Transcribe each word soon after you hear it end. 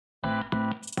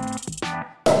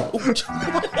Welcome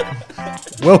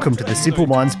to the Simple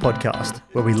Minds podcast,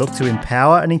 where we look to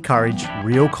empower and encourage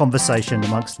real conversation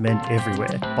amongst men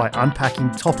everywhere by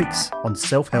unpacking topics on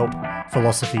self-help,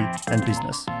 philosophy, and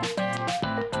business.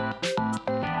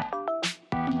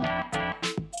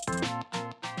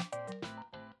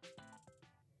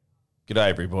 G'day,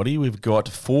 everybody. We've got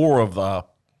four of the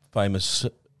famous,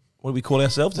 what do we call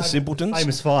ourselves? The simpletons?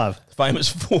 Famous five. Famous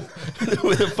four.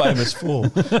 We're the famous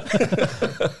four.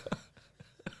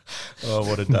 Oh,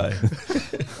 what a day.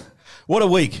 What a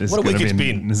week. What a week it's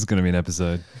been. This is going to be an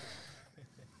episode.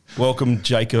 Welcome,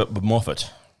 Jacob Moffat.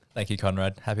 Thank you,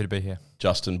 Conrad. Happy to be here.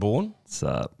 Justin Bourne. What's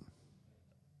up?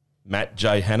 Matt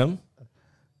J. Hannam.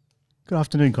 Good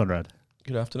afternoon, Conrad.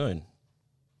 Good afternoon.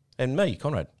 And me,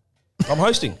 Conrad. I'm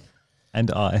hosting. And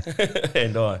I.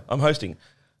 I'm hosting.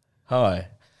 Hi.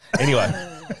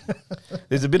 Anyway,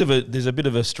 there's a bit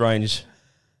of a strange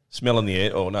smell in the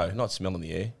air. Oh no, not smell in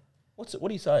the air. What do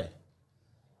you say?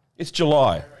 It's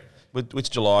July. It's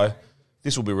July.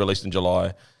 This will be released in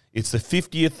July. It's the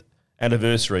 50th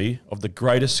anniversary of the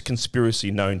greatest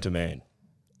conspiracy known to man.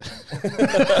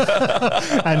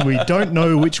 And we don't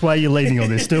know which way you're leaning on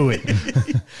this, do we?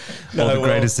 No, the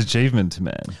greatest achievement to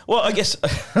man. Well, I guess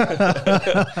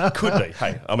could be.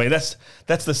 Hey, I mean that's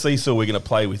the seesaw we're going to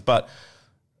play with. But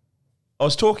I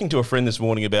was talking to a friend this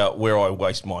morning about where I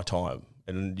waste my time,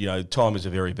 and you know, time is a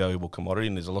very valuable commodity,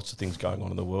 and there's lots of things going on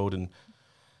in the world. And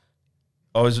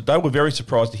they were very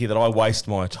surprised to hear that I waste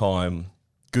my time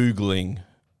Googling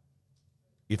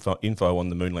info on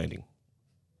the moon landing.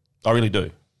 I really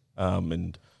do.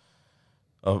 And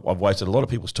I've wasted a lot of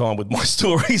people's time with my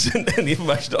stories and the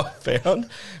information I've found.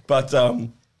 But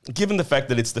given the fact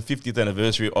that it's the 50th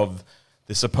anniversary of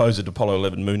the supposed Apollo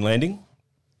 11 moon landing,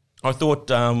 I thought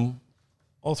I'll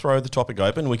throw the topic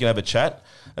open. We can have a chat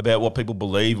about what people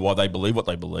believe, why they believe what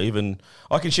they believe, and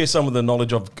I can share some of the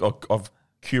knowledge I've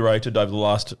curated over the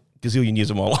last gazillion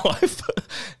years of my life,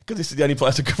 because this is the only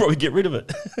place I could probably get rid of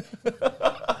it.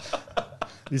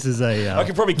 This is I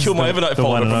could probably kill my Evernote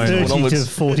folder from 30 to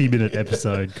 40-minute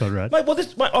episode, Conrad. Mate,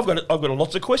 I've got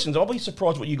lots of questions. I'll be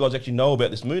surprised what you guys actually know about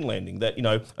this moon landing. That, you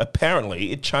know,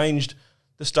 apparently it changed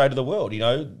the state of the world. You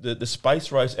know, the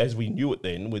space race as we knew it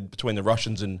then, between the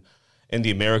Russians and the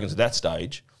Americans at that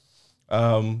stage.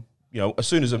 You know, as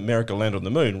soon as America landed on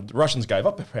the moon, the Russians gave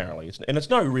up. Apparently, it's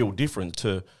no real different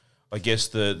to, I guess,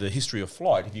 the history of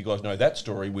flight. If you guys know that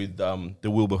story with the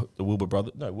Wilbur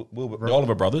brothers, the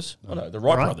Oliver brothers, the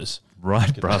Wright brothers.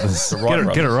 Wright brothers. The Wright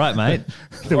brothers. Get it right, mate.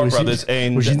 The Wright brothers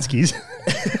and Wyszynski's.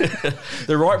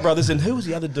 the Wright brothers, and who was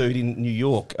the other dude in New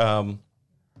York?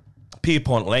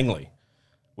 Pierpont Langley.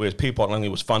 Whereas Pierpont Langley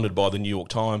was funded by the New York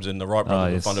Times, and the Wright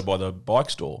brothers were funded by the bike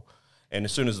store. And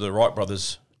as soon as the Wright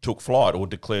brothers took flight or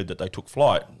declared that they took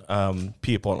flight,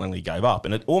 Pierpont Langley gave up.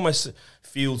 And it almost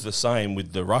feels the same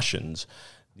with the Russians.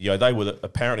 You know, they were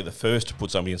apparently the first to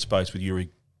put somebody in space, with Yuri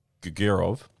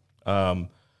Gagarin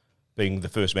being the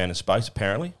first man in space,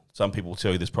 apparently. Some people will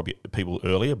tell you there's probably people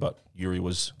earlier, but Yuri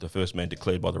was the first man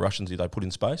declared by the Russians that they put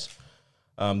in space.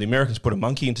 The Americans put a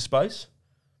monkey into space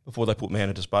before they put man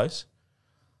into space.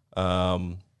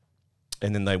 And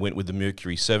then they went with the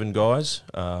Mercury 7 guys,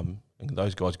 and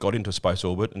those guys got into space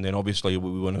orbit, and then obviously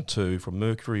from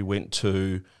Mercury went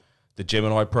to the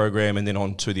Gemini program, and then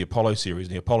on to the Apollo series.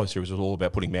 And the Apollo series was all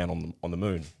about putting man on the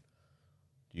moon.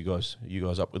 You guys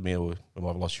up with me, or have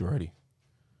I lost you already?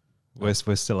 We're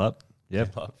still up.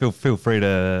 Yep. Feel free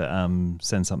to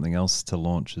send something else to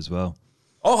launch as well.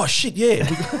 Oh shit! Yeah.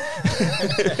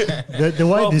 The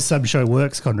way this sub-show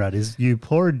works, Conrad, is you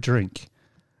pour a drink.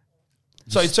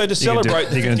 So to celebrate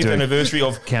the 50th anniversary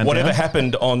of whatever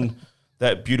happened on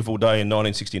that beautiful day in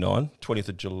 1969, 20th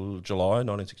of July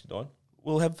 1969,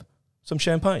 we'll have some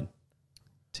champagne.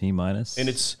 T-minus. And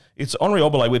it's Henri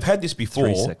Oberle. We've had this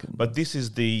before, but this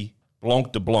is the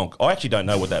Blanc de Blanc. I actually don't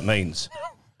know what that means.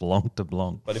 Blanc de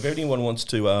Blanc. But if anyone wants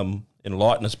to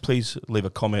enlighten us, please leave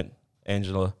a comment,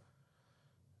 Angelica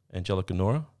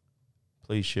Nora.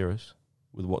 Please share us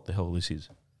with what the hell this is.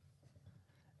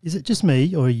 Is it just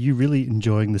me, or are you really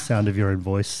enjoying the sound of your own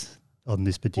voice on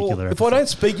this particular episode? If I don't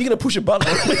speak, you're going to push a button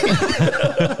on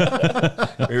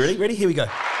me. Ready? Here we go.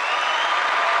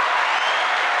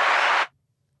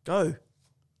 Go.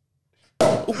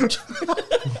 Did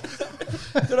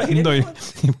I hit it? No, you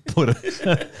put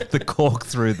the cork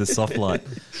through the soft light.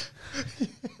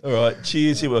 All right,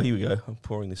 cheers. Here we go. I'm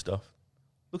pouring this stuff.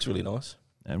 Looks really nice.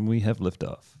 And we have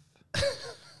liftoff.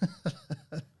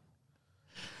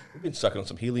 We've been sucking on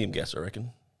some helium gas, I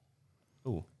reckon.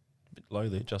 Oh, a bit low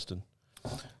there, Justin.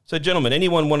 So, gentlemen,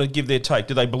 anyone want to give their take?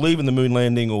 Do they believe in the moon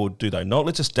landing or do they not?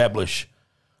 Let's establish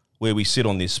where we sit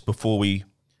on this before we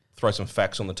throw some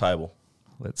facts on the table.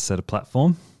 Let's set a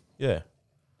platform. Yeah.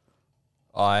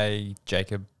 I,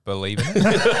 Jacob, believe in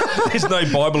it. There's no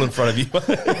Bible in front of you.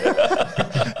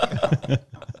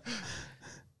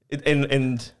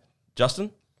 and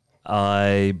Justin?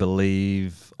 I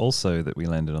believe also that we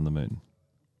landed on the moon.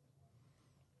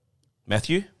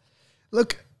 Matthew?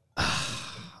 Look,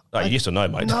 Yes or no,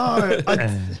 mate? no,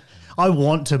 I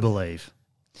want to believe,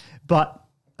 but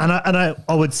I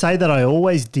would say that I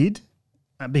always did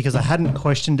because I hadn't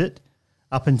questioned it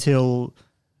up until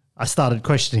I started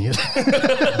questioning it.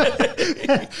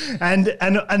 and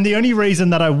the only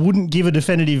reason that I wouldn't give a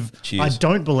definitive I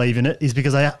don't believe in it is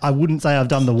because I wouldn't say I've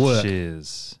done the work.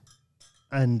 Cheers.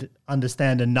 And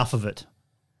understand enough of it.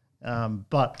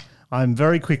 But I'm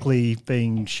very quickly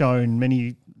being shown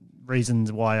many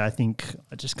reasons why I think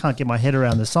I just can't get my head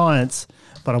around the science,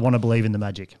 but I want to believe in the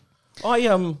magic.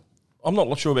 I'm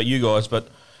not sure about you guys, but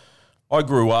I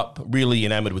grew up really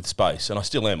enamoured with space, and I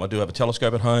still am. I do have a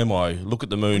telescope at home. I look at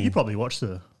the moon. Well, you probably watched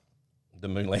the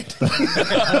moon landing.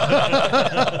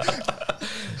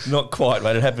 Not quite,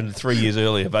 mate. It happened 3 years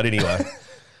earlier, but anyway.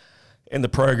 And the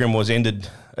program was ended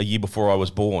a year before I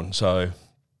was born, so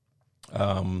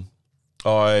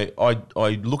I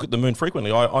look at the moon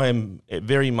frequently. I am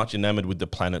very much enamoured with the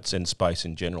planets and space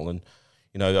in general, and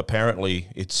apparently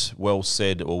it's well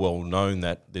said or well known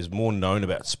that there's more known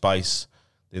about space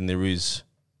than there is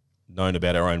known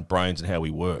about our own brains and how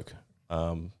we work.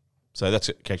 So that's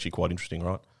actually quite interesting,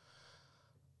 right?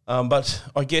 But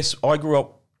I guess I grew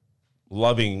up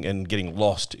loving and getting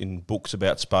lost in books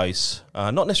about space,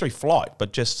 not necessarily flight,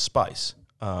 but just space.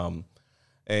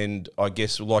 And I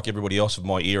guess like everybody else of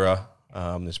my era,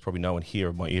 there's probably no one here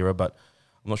of my era, but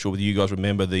I'm not sure whether you guys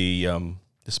remember the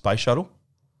space shuttle.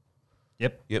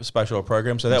 Yep, space shuttle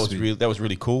program. So that was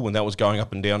really cool when that was going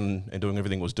up and down and doing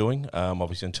everything it was doing.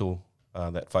 Obviously until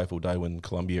that fateful day when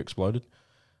Columbia exploded.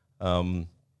 I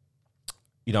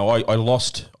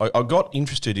got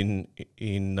interested in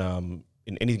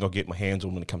anything I get my hands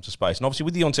on when it comes to space. And obviously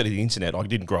with the onset of the internet, I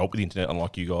didn't grow up with the internet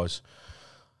unlike you guys.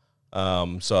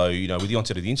 So with the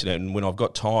onset of the internet and when I've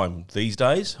got time these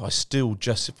days, I still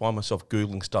just find myself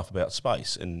Googling stuff about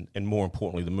space and more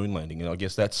importantly, the moon landing. And I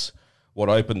guess that's what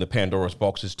opened the Pandora's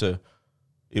boxes to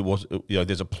it was,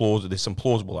 there's some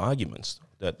plausible arguments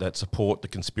that support the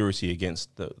conspiracy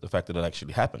against the fact that it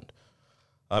actually happened.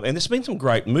 And there's been some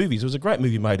great movies. There was a great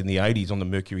movie made in the 80s on the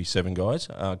Mercury 7 guys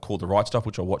called The Right Stuff,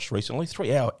 which I watched recently.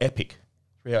 3-hour epic.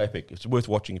 It's worth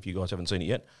watching if you guys haven't seen it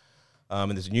yet.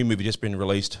 And there's a new movie just been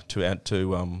released to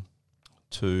acknowledge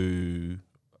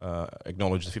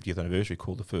the 50th anniversary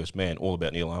called The First Man, all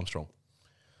about Neil Armstrong.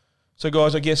 So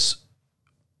guys, I guess,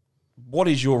 what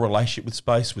is your relationship with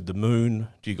space, with the moon?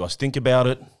 Do you guys think about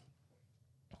it?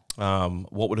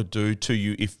 What would it do to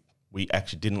you if we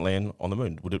actually didn't land on the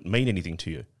moon? Would it mean anything to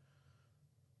you?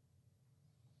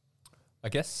 I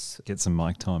guess. Get some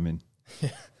mic time in.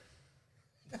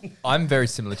 I'm very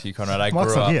similar to you, Conrad. I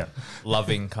grew up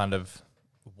loving kind of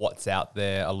what's out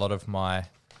there. A lot of my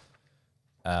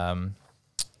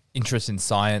interest in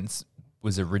science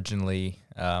was originally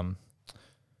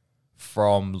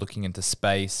from looking into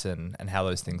space and how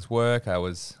those things work. I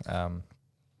was...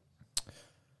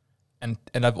 And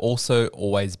I've also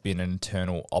always been an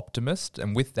eternal optimist,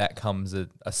 and with that comes a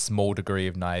small degree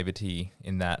of naivety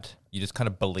in that you just kind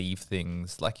of believe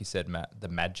things, like you said, Matt, the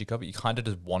magic of it. You kind of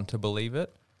just want to believe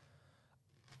it.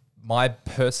 My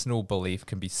personal belief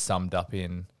can be summed up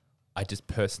in, I just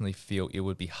personally feel it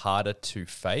would be harder to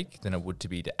fake than it would to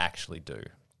be to actually do,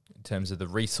 in terms of the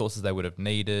resources they would have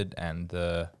needed and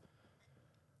the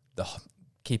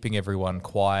keeping everyone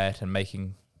quiet and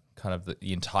making kind of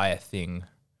the entire thing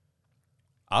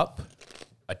up.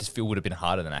 I just feel would have been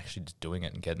harder than actually just doing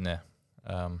it and getting there.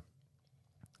 And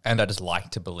I just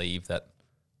like to believe that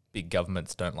big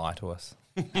governments don't lie to us.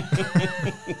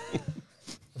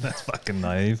 That's fucking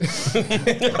naive.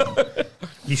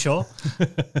 You sure?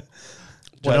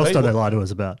 What else do they lie to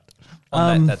us about?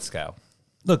 On that scale.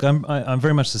 Look, I'm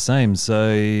very much the same.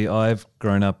 So I've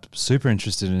grown up super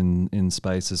interested in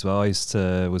space as well. I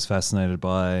was fascinated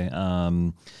by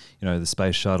the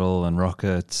space shuttle and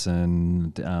rockets,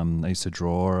 and I used to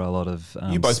draw a lot of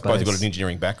you both got an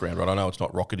engineering background, right? I know it's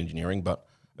not rocket engineering, but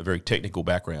a very technical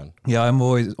background. Yeah, I'm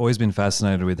always been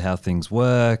fascinated with how things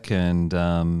work and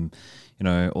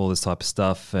all this type of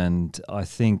stuff. And I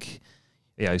think,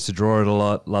 I used to draw it a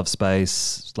lot, love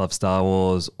space, love Star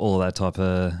Wars, all that type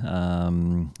of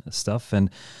stuff. And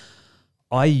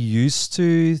I used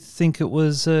to think it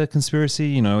was a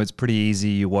conspiracy. It's pretty easy.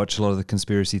 You watch a lot of the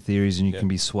conspiracy theories and you can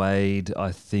be swayed,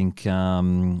 I think,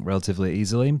 relatively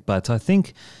easily. But I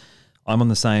think I'm on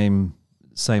the same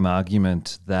same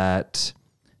argument that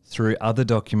through other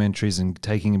documentaries and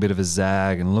taking a bit of a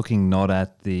zag and looking not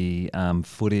at the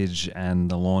footage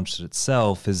and the launch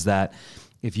itself, is that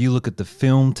if you look at the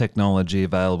film technology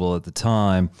available at the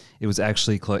time, it was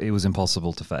actually it was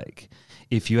impossible to fake.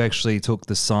 If you actually took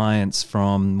the science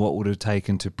from what would have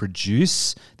taken to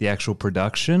produce the actual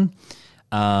production,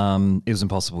 it was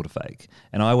impossible to fake.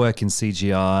 And I work in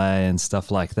CGI and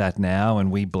stuff like that now, and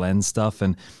we blend stuff.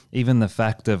 And even the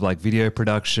fact of like video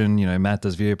production, you know, Matt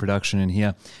does video production in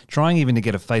here, trying even to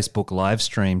get a Facebook live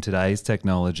stream today's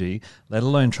technology, let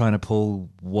alone trying to pull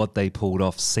what they pulled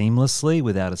off seamlessly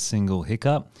without a single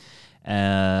hiccup,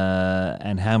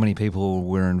 and how many people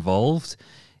were involved,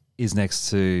 is next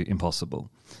to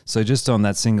impossible. So just on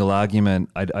that single argument,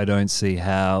 I don't see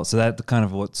how. So that kind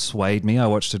of what swayed me. I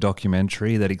watched a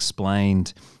documentary that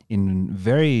explained in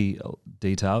very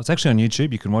detail. It's actually on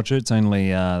YouTube. You can watch it. It's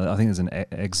only, I think there's an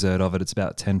excerpt of it. It's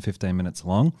about 10, 15 minutes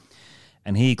long.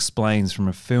 And he explains from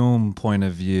a film point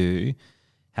of view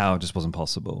how it just wasn't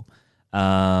possible.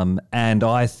 And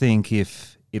I think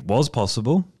if it was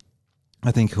possible,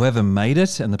 I think whoever made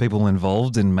it and the people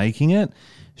involved in making it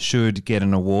should get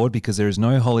an award, because there is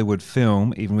no Hollywood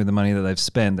film, even with the money that they've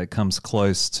spent, that comes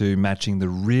close to matching the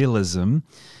realism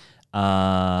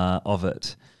of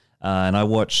it. And I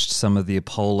watched some of the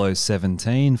Apollo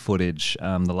 17 footage,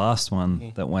 the last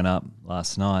one that went up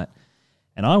last night,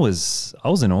 and I was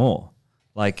in awe.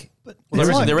 Like, they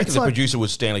reckon the producer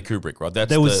was Stanley Kubrick, right?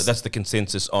 That's the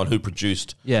consensus on who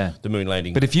produced the moon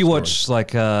landing. But if you watch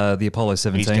like the Apollo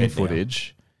 17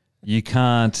 footage, you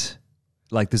can't.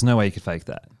 Like, there's no way you could fake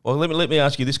that. Well, let me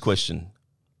ask you this question.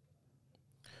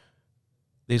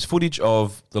 There's footage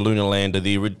of the lunar lander,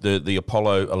 the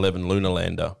Apollo 11 lunar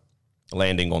lander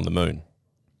landing on the moon.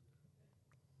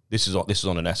 This is on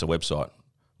a NASA website.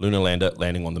 Lunar lander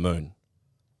landing on the moon.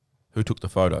 Who took the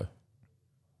photo?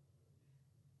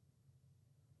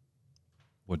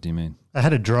 What do you mean? I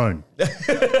had a drone. Yeah,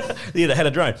 they had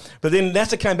a drone. But then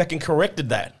NASA came back and corrected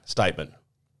that statement.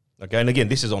 Okay, and again,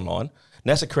 this is online.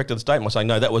 NASA corrected the statement by saying,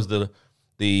 no, that was the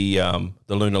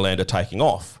lunar lander taking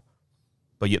off.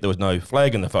 But yet there was no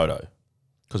flag in the photo,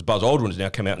 because Buzz Aldrin's now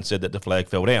come out and said that the flag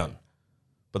fell down.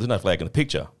 But there's no flag in the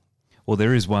picture. Well,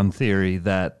 there is one theory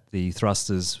that the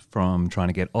thrusters from trying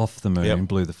to get off the moon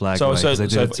blew the flag away. So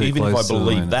even if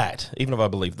I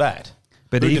believe that,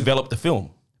 but who developed the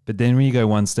film? But then when you go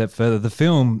one step further, the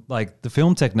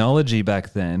film technology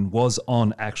back then was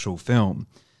on actual film.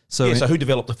 So who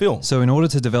developed the film? So in order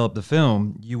to develop the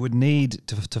film, you would need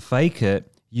to fake it.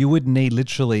 You would need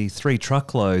literally 3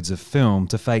 truckloads of film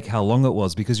to fake how long it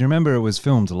was, because you remember it was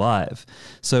filmed live.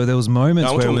 So there was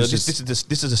moments where it was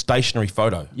this is a stationary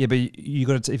photo. Yeah, but you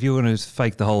got to, if you're going to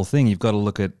fake the whole thing, you've got to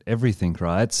look at everything,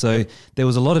 right? So there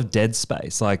was a lot of dead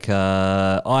space. Like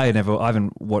I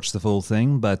haven't watched the full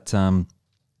thing, but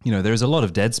there's a lot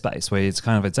of dead space where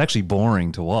it's actually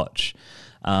boring to watch.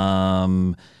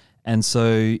 And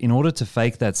so in order to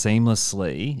fake that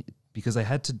seamlessly, because they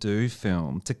had to do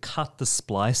film to cut the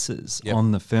splices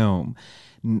on the film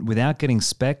without getting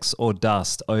specks or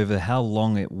dust over how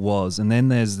long it was. And then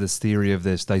there's this theory of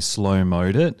this, they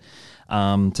slow-mo'd it.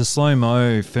 To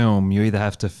slow-mo film, you either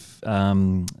have to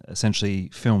essentially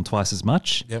film twice as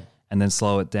much and then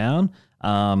slow it down.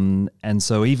 And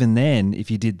so even then,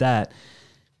 if you did that,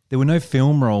 there were no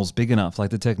film rolls big enough, like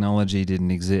the technology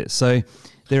didn't exist. So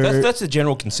that's the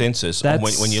general consensus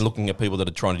when you're looking at people that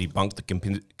are trying to debunk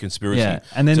the conspiracy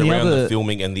and then around the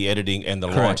filming and the editing and the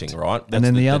lighting, right? That's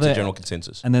the general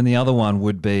consensus. And then the other one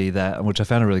would be that, which I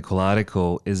found a really cool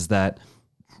article, is that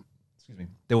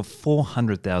there were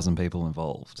 400,000 people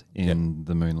involved in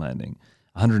the moon landing,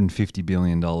 $150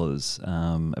 billion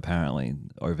apparently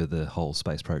over the whole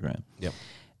space program. Yep.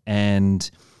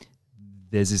 And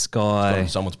there's this guy, in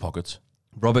someone's pockets,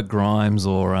 Robert Grimes,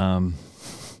 or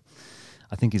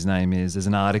I think his name is. There's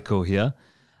an article here.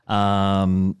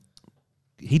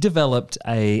 He developed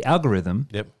a algorithm,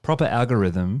 proper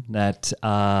algorithm that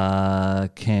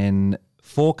can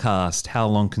forecast how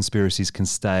long conspiracies can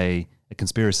stay a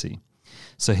conspiracy.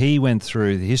 So he went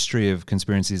through the history of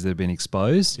conspiracies that have been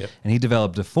exposed, and he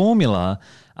developed a formula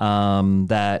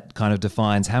that kind of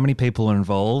defines how many people are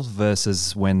involved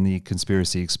versus when the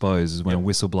conspiracy exposes, when a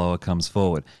whistleblower comes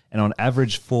forward. And on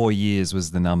average, 4 years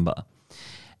was the number.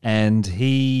 And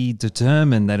he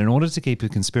determined that in order to keep a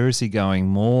conspiracy going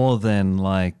more than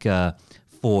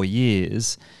 4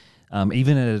 years,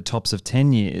 even at the tops of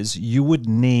 10 years, you would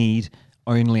need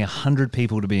only 100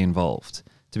 people to be involved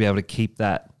to be able to keep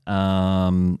that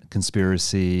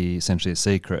conspiracy essentially a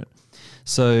secret.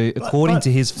 So according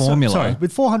to his formula... Sorry,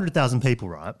 with 400,000 people,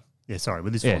 right? Yeah, sorry,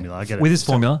 with this formula, I get it. With this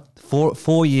formula,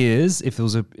 4 years, if it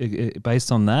was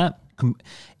based on that,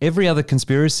 every other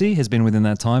conspiracy has been within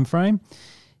that time frame.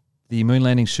 The moon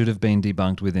landing should have been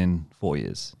debunked within 4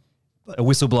 years. A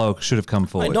whistleblower should have come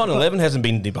forward. 9/11 hasn't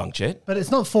been debunked yet. But it's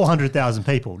not 400,000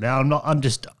 people. Now,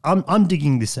 I'm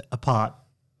digging this apart.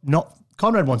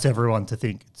 Conrad wants everyone to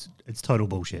think it's total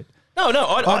bullshit. No,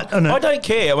 I don't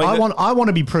care. I want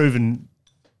to be proven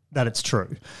that it's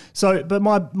true. So, but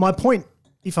my point,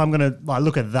 if I'm going to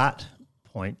look at that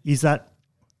point, is that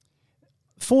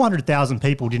 400,000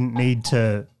 people didn't need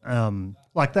to,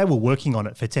 they were working on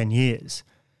it for 10 years.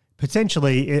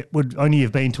 Potentially, it would only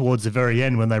have been towards the very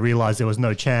end when they realised there was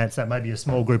no chance that maybe a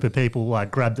small group of people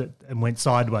grabbed it and went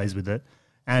sideways with it,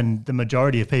 and the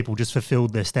majority of people just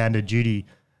fulfilled their standard duty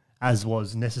as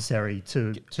was necessary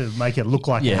to make it look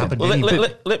like it happened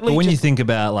anyway. But when you think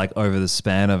about over the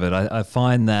span of it, I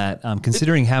find that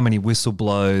considering how many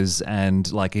whistleblowers and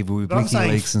even with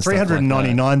WikiLeaks and stuff like that,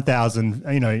 399,000,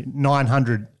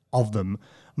 900 of them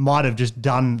might have just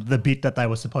done the bit that they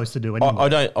were supposed to do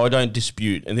anyway. I don't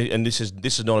dispute, and this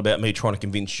is not about me trying to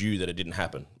convince you that it didn't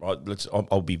happen. Right?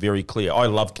 I'll be very clear. I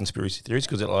love conspiracy theories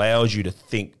because it allows you to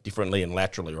think differently and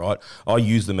laterally. Right? I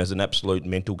use them as an absolute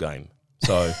mental game.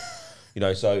 So,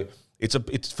 so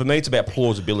it's for me it's about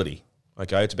plausibility.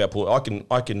 Okay, it's about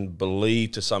I can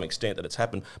believe to some extent that it's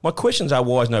happened. My questions are,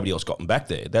 why has nobody else gotten back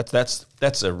there?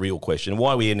 That's a real question.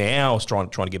 Why are we now trying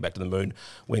to get back to the moon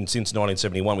when since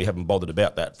 1971 we haven't bothered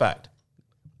about that fact?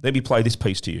 Let me play this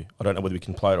piece to you. I don't know whether we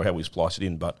can play it or how we splice it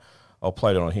in, but I'll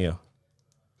play it on here.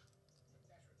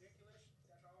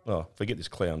 Oh, forget this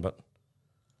clown, but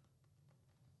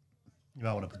you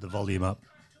might want to put the volume up.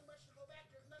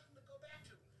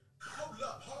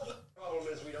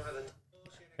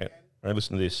 Right,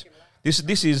 listen to this.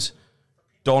 This is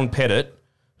Don Pettit,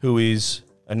 who is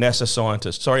a NASA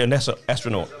scientist. Sorry, a NASA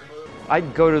astronaut.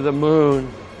 I'd go to the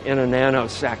moon in a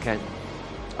nanosecond.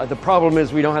 The problem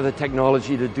is we don't have the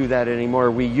technology to do that anymore.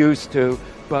 We used to,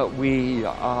 but we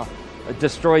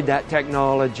destroyed that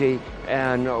technology,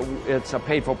 and it's a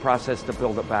painful process to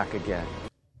build it back again.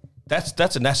 That's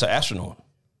a NASA astronaut.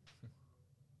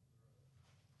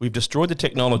 We've destroyed the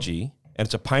technology, and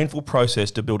it's a painful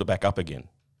process to build it back up again.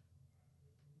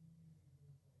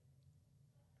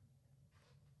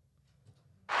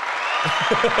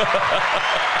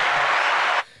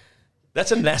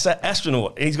 That's a NASA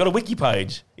astronaut. He's got a wiki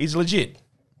page. He's legit.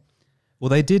 Well,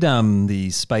 they did the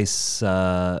SpaceX.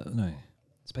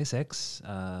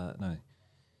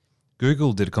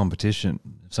 Google did a competition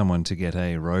for someone to get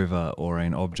a rover or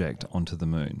an object onto the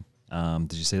moon.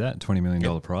 Did you see that? $20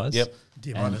 million prize. Yep.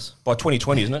 D-minus. By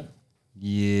 2020, isn't it?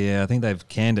 Yeah, I think they've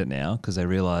canned it now because they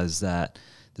realised that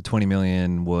the 20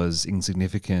 million was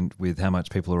insignificant with how much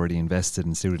people already invested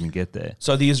and still didn't get there.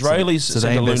 So the Israelis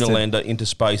sent a lunar lander into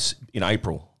space in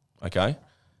April. Okay,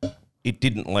 it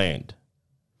didn't land.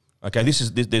 Okay, there's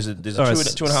a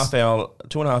 2.5 hour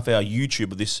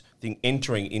YouTube of this thing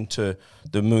entering into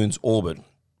the moon's orbit.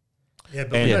 Yeah,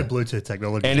 but we know Bluetooth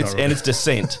technology. And its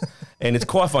descent. And it's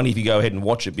quite funny if you go ahead and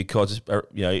watch it because,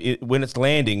 when it's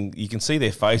landing, you can see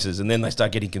their faces and then they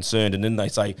start getting concerned and then they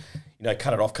say,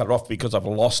 cut it off because I've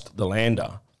lost the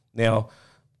lander. Now,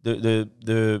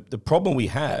 the problem we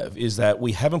have is that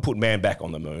we haven't put man back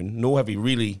on the moon, nor have we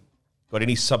really got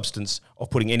any substance of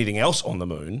putting anything else on the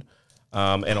moon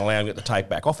and allowing it to take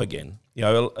back off again.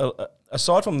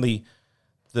 Aside from the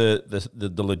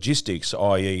logistics,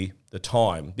 i.e. the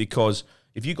time, because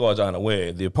if you guys aren't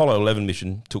aware, the Apollo 11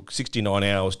 mission took 69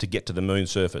 hours to get to the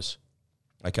moon's surface.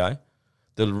 Okay?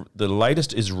 The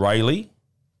latest Israeli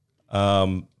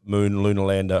moon lunar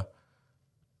lander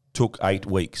took 8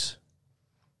 weeks.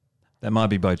 That might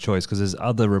be by choice because there's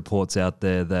other reports out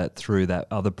there that through that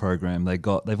other program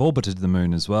they've orbited the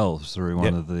moon as well through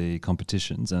one of the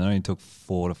competitions, and it only took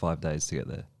 4 to 5 days to get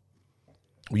there.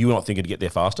 Were you not thinking to get there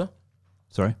faster?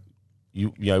 Sorry?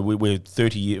 We're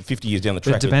 50 years down the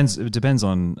track. It depends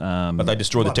on... but they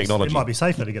destroy the technology. It might be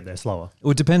safer to get there slower.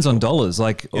 Well, it depends on dollars.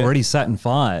 Already Saturn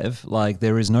V,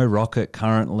 there is no rocket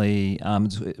currently...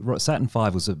 Saturn V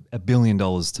was $1 billion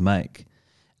to make.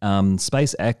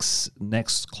 SpaceX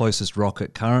next closest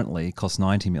rocket currently costs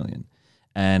 $90 million,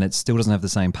 and it still doesn't have the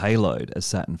same payload as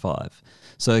Saturn V.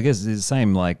 So I guess it's the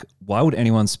same. Why would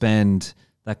anyone spend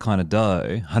that kind of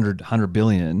dough, $100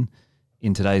 billion,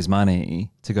 in today's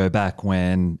money to go back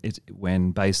when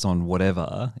based on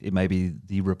whatever it may be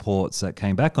the reports that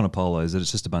came back on Apollo's that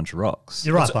it's just a bunch of rocks.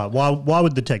 You're right, but why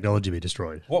would the technology be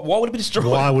destroyed? Why would it be destroyed?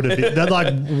 Why would it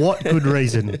be? What good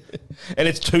reason? And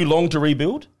it's too long to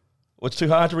rebuild? Or it's too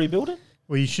hard to rebuild it?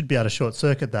 Well, you should be able to short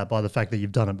circuit that by the fact that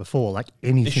you've done it before. Like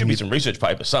anything, There should be some research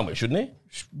papers somewhere, shouldn't there?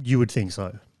 you would think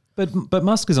so. But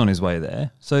Musk is on his way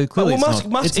there, so clearly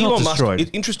it's not destroyed.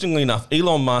 Interestingly enough,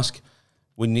 Elon Musk,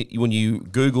 when you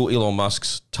Google Elon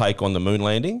Musk's take on the moon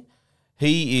landing,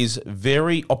 he is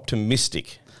very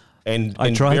optimistic. And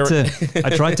I tried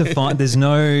to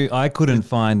find. I couldn't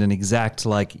find an exact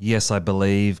yes, I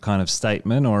believe kind of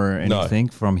statement or anything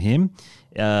from him.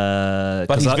 But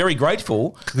he's very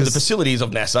grateful for the facilities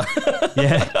of NASA.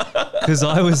 Yeah, because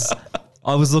I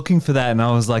was looking for that, and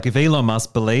I was like, if Elon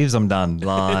Musk believes, I'm done.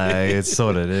 Like, it's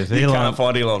sorted. If You can't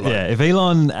find Elon. Yeah, if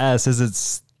Elon says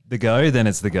it's the go, then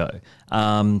it's the go.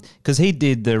 Because he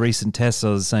did the recent tests,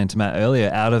 I was saying to Matt earlier,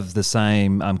 out of the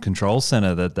same control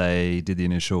center that they did the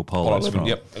initial polos from.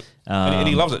 Yep. And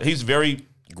he loves it. He's very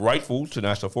grateful to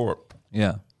NASA for it.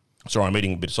 Yeah. Sorry, I'm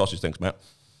eating a bit of sausage. Thanks, Matt.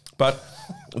 But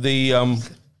the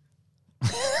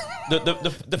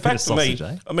fact for me,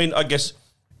 I mean, I guess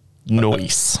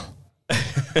noise.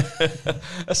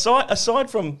 aside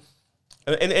from,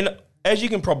 and as you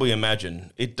can probably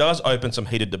imagine, it does open some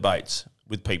heated debates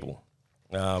with people.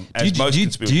 Do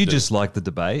you just like the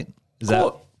debate? Is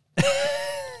that?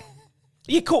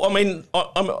 Yeah, cool. I mean,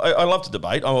 I love to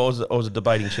debate. I was a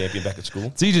debating champion back at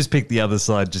school. So you just pick the other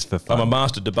side just for fun? I'm a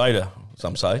master debater,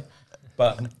 some say.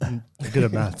 But you're good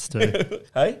at maths too.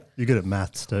 Hey? You're good at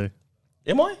maths too.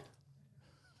 Am I?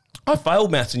 I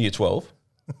failed maths in year 12.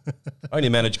 I only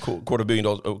managed $250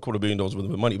 million worth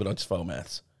of money, but I just failed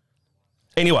maths.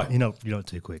 Anyway. You're not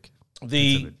too quick.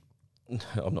 I'm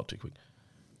not too quick.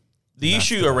 The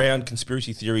issue around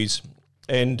conspiracy theories,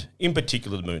 and in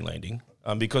particular the moon landing,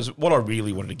 because what I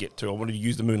really wanted to get to, I wanted to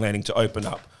use the moon landing to open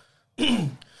up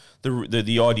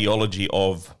the ideology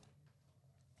of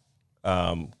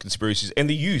conspiracies and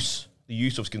the use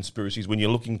of conspiracies when you're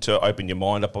looking to open your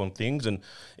mind up on things and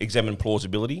examine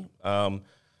plausibility, and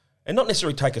not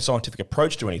necessarily take a scientific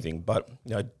approach to anything, but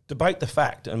debate the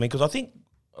fact. I mean, because I think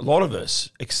a lot of us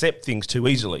accept things too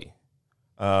easily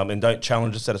and don't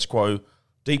challenge the status quo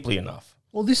deeply enough.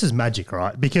 Well, this is magic,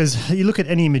 right? Because you look at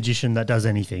any magician that does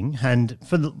anything, and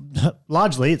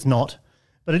largely it's not,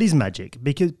 but it is magic.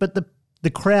 But the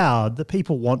crowd, the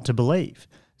people want to believe.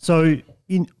 So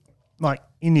in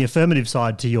the affirmative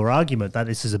side to your argument that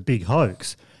this is a big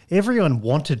hoax, everyone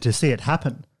wanted to see it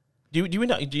happen. Do you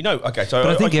know? Okay, so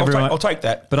I think I'll take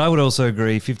that. But I would also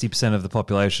agree 50% of the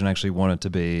population actually want it to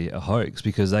be a hoax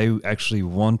because they actually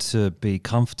want to be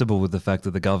comfortable with the fact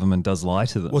that the government does lie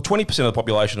to them. Well, 20% of the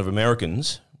population of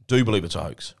Americans do believe it's a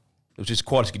hoax, which is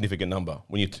quite a significant number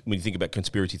when you think about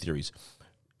conspiracy theories.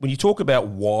 When you talk about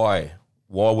why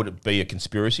would it be a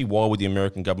conspiracy? Why would the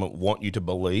American government want you to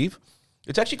believe?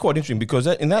 It's actually quite interesting because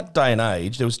in that day and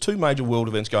age, there was two major world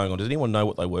events going on. Does anyone know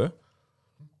what they were?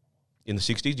 In the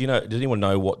 60s, does anyone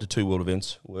know what the two world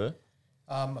events were?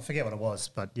 I forget what it was,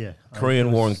 but yeah.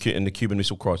 Korean War and the Cuban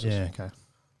Missile Crisis. Yeah, okay.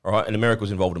 All right, and America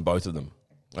was involved in both of them.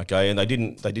 Okay, and they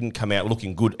didn't come out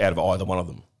looking good out of either one of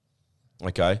them.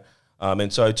 Okay,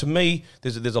 and so to me,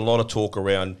 there's a lot of talk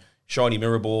around shiny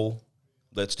mirror ball.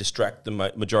 Let's distract the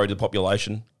majority of the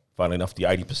population. Funnily enough, the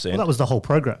 80%. Well, that was the whole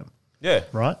program. Yeah.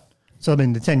 Right? So, I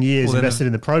mean, the 10 years invested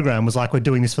in the program was like, we're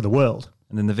doing this for the world.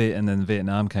 And then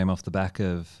Vietnam came off the back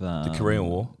of the Korean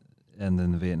War, and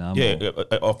then the Vietnam War.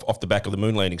 Off the back of the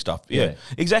moon landing stuff. Yeah.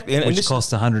 Exactly. Which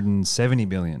cost $170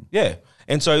 billion. Yeah,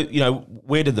 and so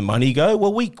where did the money go?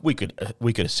 Well, we could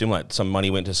assimilate some money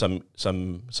went to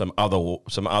some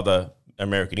other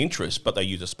American interests, but they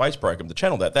use a space program to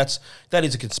channel that. That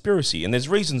is a conspiracy, and there's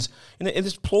reasons and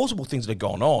there's plausible things that have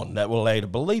gone on that will allow you to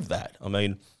believe that. I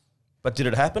mean, but did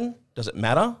it happen? Does it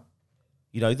matter?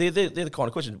 They're the kind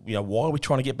of question, why are we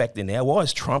trying to get back there now? Why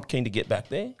is Trump keen to get back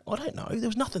there? I don't know. There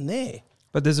was nothing there.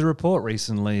 But there's a report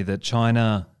recently that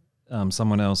China,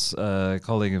 someone else, a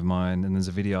colleague of mine, and there's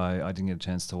a video, I didn't get a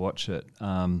chance to watch it.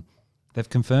 They've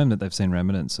confirmed that they've seen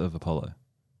remnants of Apollo.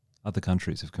 Other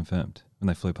countries have confirmed when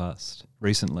they flew past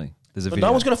recently. There's a video.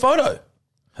 No one's got a photo.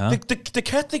 Huh? The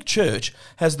Catholic Church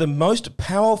has the most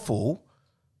powerful...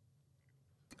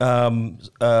 the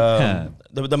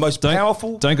most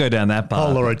powerful. Don't go down that path.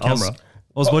 Polaroid camera. I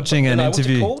was watching an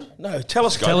interview. What's it called? No,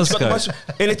 telescope. Telescope.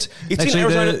 And it's actually, in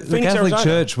Arizona. The Catholic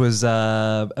Church was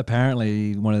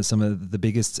apparently some of the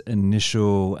biggest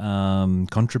initial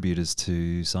contributors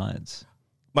to science.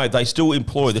 Mate, they still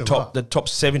employ the top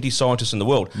 70 scientists in the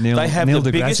world. They have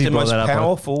the biggest and most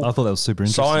powerful. I thought that was super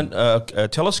interesting.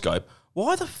 Telescope.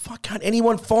 Why the fuck can't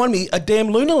anyone find me a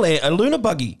damn lunar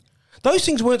buggy? Those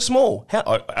things weren't small.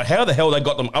 How the hell they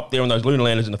got them up there on those lunar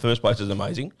landers in the first place is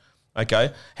amazing.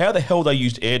 Okay, how the hell they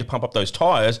used air to pump up those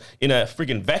tires in a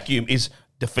friggin' vacuum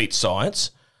defeats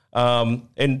science.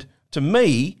 And to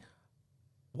me,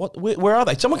 where are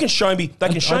they? Someone can show me. They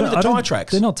can show me the tyre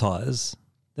tracks. They're not tyres.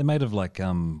 They're made of like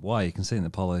wire. You can see in the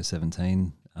Apollo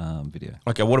 17 video.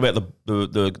 Okay, what about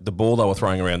the ball they were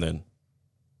throwing around then?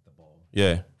 The ball.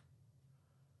 Yeah.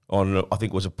 I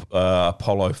think it was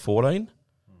Apollo 14.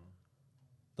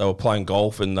 They were playing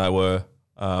golf and they were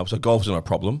so golf's not a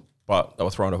problem, but they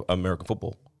were throwing an American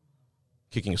football,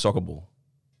 kicking a soccer ball.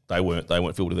 They weren't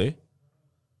filtered there.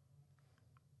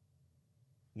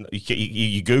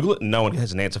 You Google it and no one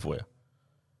has an answer for you.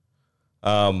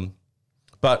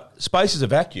 But space is a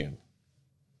vacuum.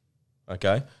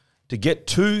 Okay, to get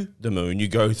to the moon, you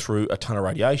go through a ton of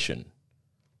radiation.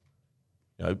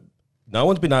 You know, no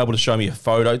one's been able to show me a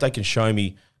photo. They can show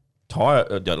me tire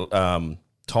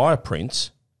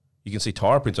prints. You can see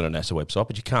tire prints on a NASA website,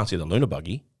 but you can't see the lunar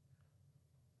buggy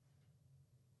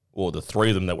or the 3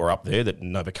 of them that were up there that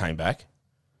never came back.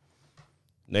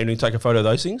 Need to take a photo of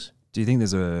those things? Do you think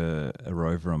there's a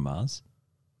rover on Mars?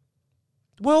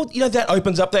 Well, that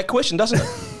opens up that question, doesn't it?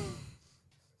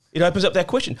 It opens up that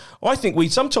question. I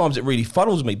think sometimes it really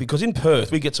fuddles me because in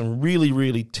Perth we get some really,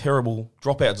 really terrible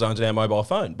dropout zones in our mobile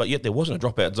phone, but yet there wasn't a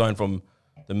dropout zone from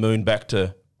the moon back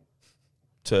to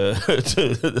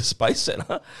the Space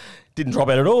Centre. Didn't drop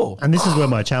out at all. And this is where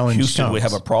my challenge Houston, comes. we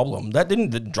have a problem. That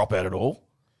didn't drop out at all.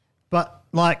 But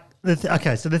so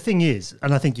the thing is,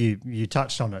 and I think you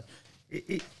touched on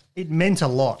it, it meant a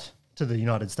lot to the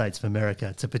United States of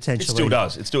America to potentially... It still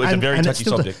does. It's a very touchy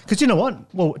subject. Because you know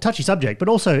what? Well, touchy subject, but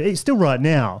also it's still right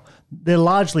now, they're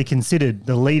largely considered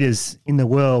the leaders in the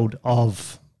world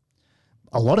of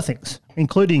a lot of things,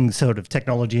 including sort of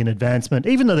technology and advancement,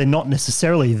 even though they're not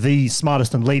necessarily the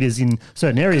smartest and leaders in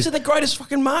certain areas. They're the greatest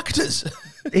fucking marketers.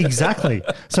 Exactly.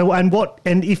 So, and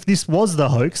if this was the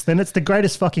hoax, then it's the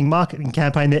greatest fucking marketing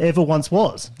campaign there ever once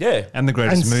was. Yeah. And the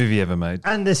greatest movie ever made.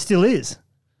 And there still is.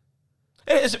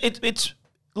 It's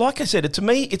like I said, to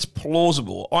me, it's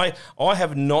plausible. I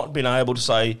have not been able to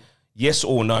say yes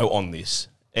or no on this.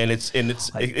 And it's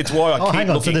why I keep hang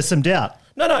on, looking. so there's some doubt.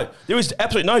 No, there is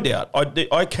absolutely no doubt.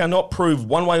 I cannot prove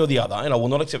one way or the other, and I will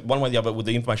not accept one way or the other with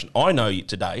the information I know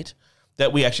to date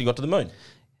that we actually got to the moon.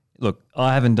 Look,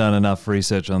 I haven't done enough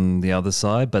research on the other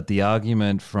side, but the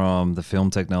argument from the film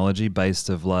technology based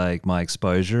of like my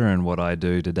exposure and what I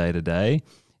do to day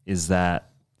is that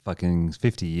fucking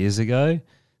 50 years ago,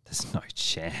 there's no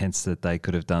chance that they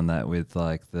could have done that with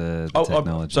like the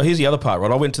technology. So here's the other part,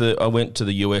 right? I went to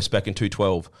the US back in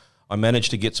 2012. I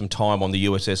managed to get some time on the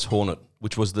USS Hornet,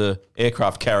 which was the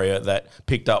aircraft carrier that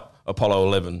picked up Apollo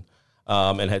 11,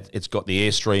 and it's got the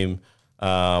Airstream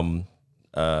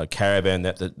caravan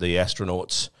that the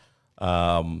astronauts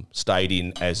stayed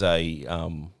in as a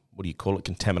what do you call it?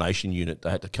 Contamination unit. They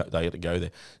had to go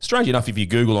there. Strange enough, if you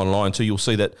Google online too, you'll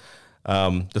see that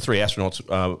the 3 astronauts.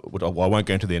 I won't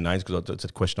go into their names because it's a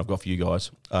question I've got for you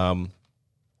guys.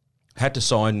 Had to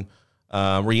sign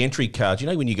re-entry cards. You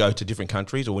know, when you go to different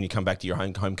countries or when you come back to your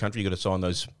home country, you got to sign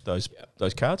those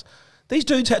cards. These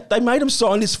dudes they made them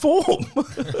sign this form.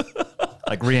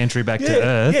 Like re-entry back to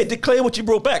Earth. Yeah, declare what you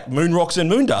brought back: moon rocks and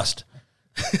moon dust.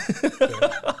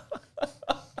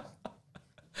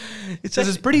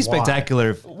 It's pretty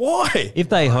spectacular. Why? If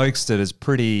they hoaxed it, it's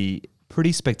pretty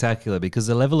spectacular because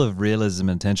the level of realism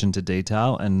and attention to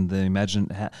detail and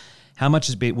how much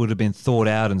would have been thought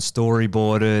out and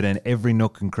storyboarded and every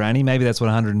nook and cranny. Maybe that's what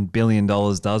 $100 billion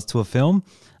does to a film,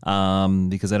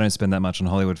 because they don't spend that much on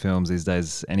Hollywood films these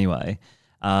days anyway.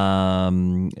 Why are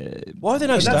there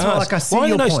no stars? Why are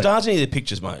there no stars in any of the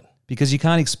pictures, mate? Because you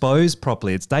can't expose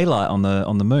properly. It's daylight on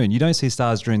the moon. You don't see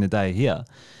stars during the day here.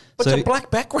 But it's a black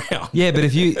background. Yeah, but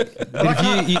if you...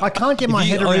 I can't get my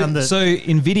head around the... So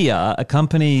NVIDIA, a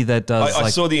company that does I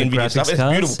saw the NVIDIA stuff. It's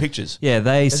cards, beautiful pictures. Yeah,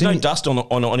 there's no dust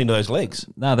on any of those legs.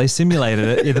 No, they simulated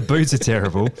it. Yeah, the boots are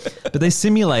terrible. But they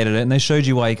simulated it and they showed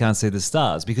you why you can't see the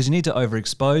stars because you need to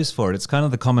overexpose for it. It's kind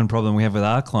of the common problem we have with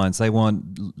our clients. They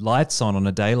want lights on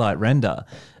a daylight render.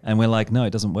 And we're like, no,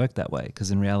 it doesn't work that way because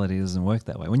in reality it doesn't work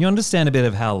that way. When you understand a bit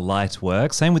of how light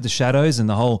works, same with the shadows and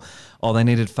the whole, they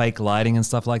needed fake lighting and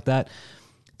stuff like that.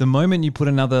 The moment you put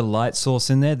another light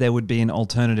source in there would be an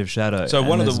alternative shadow. So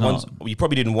one of the ones, you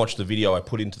probably didn't watch the video I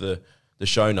put into the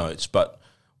show notes, but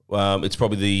it's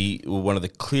probably one of the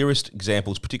clearest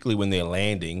examples, particularly when they're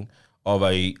landing, of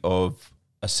a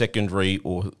secondary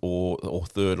or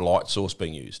third light source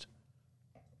being used.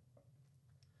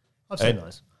 I've seen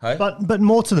those. Hey? But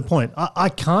more to the point, I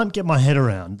can't get my head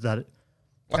around that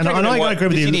And I agree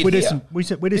with you. We do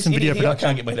some video I production.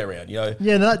 can't get my head around, you know.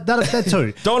 Yeah, that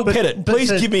too. Don Pettit, please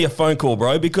but- give me a phone call,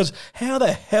 bro, because how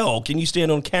the hell can you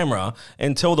stand on camera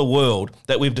and tell the world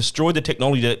that we've destroyed the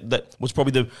technology that was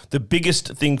probably the biggest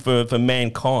thing for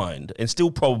mankind and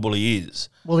still probably is?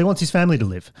 Well, he wants his family to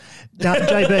live. Now,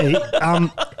 JB,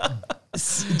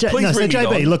 Please ring me, JB,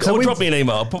 Don, look, so or drop me an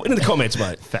email. Put it in the comments,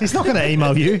 mate. he's not going to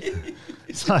email you.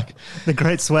 It's like the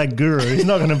great swag guru. He's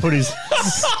not going to put his...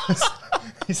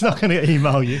 He's not going to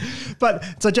email you. But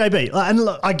so JB, and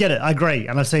look, I get it. I agree.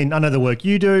 And I know the work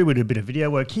you do. We do a bit of video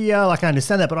work here. Like I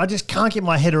understand that, but I just can't get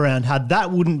my head around how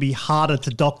that wouldn't be harder to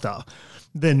doctor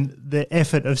than the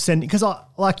effort of sending. Because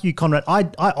like you, Conrad, I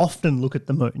often look at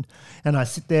the moon and I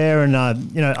sit there and, I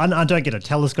don't get a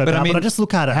telescope But I out, mean, but I just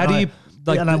look at it. how do you,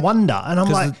 like, and I wonder. And I'm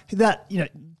like, that, to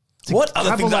What other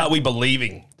travel things that- are we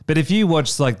believing? But if you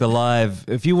watch like the live,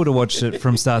 if you would have watched it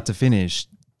from start to finish,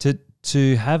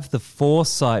 to have the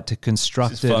foresight to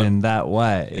construct This it is fun. in that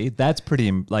way, that's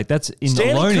pretty that's in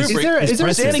Stanley alone is Kubrick, is there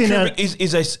a Stanley 16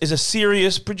 Kubrick is a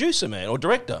serious producer, man, or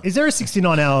director. Is there a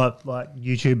 69-hour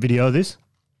YouTube video of this?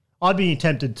 I'd be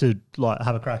tempted to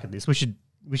have a crack at this. We should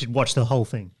watch the whole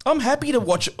thing. I'm happy to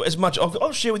watch as much.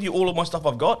 I'll share with you all of my stuff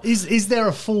I've got. Is there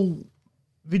a full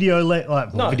video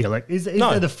No. Is No.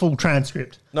 there the full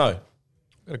transcript? No,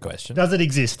 Got a question. Does it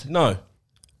exist? no,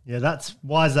 Yeah,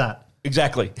 why is that?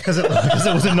 exactly. Because it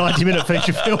was a 90-minute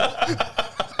feature film.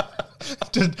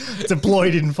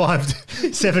 Deployed in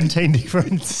 17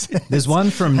 different sets. There's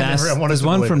one from And everyone NASA. wanted There's to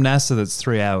one believe from it. NASA that's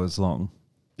 3 hours long.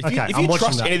 If Okay, you I'm watching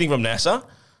trust that. anything from NASA,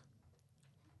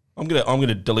 I'm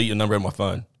gonna delete your number on my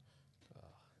phone.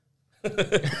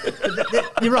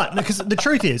 You're right, because the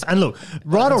truth is, and look,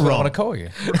 right or That's what I wrong, want to call you.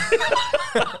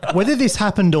 whether this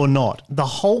happened or not, the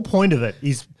whole point of it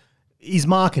is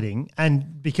marketing,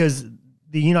 and because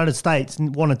the United States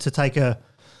wanted to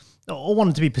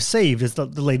wanted to be perceived as the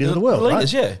leaders of the world,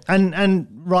 leaders, right? yeah. And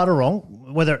right or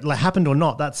wrong, whether it happened or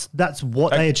not, that's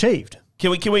what they achieved. Can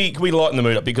we lighten the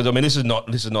mood up, because I mean this is not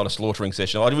a slaughtering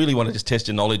session. I really want to just test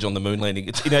your knowledge on the moon landing.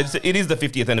 It is the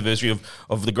 50th anniversary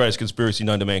of the greatest conspiracy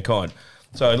known to mankind.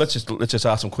 So let's just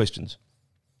ask some questions.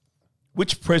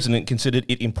 Which president considered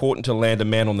it important to land a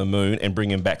man on the moon and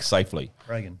bring him back safely?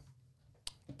 Reagan.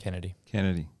 Kennedy.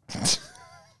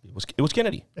 It was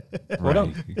Kennedy. Well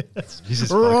done.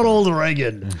 Ronald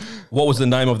Reagan. What was the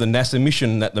name of the NASA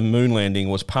mission that the moon landing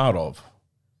was part of?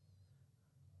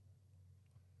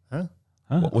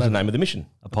 Huh? What was the name of the mission?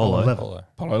 Apollo. 11.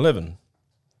 Apollo 11.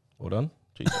 Well done.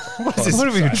 Jesus. What is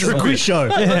this? A quiz show.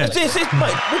 Mate,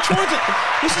 we're trying to.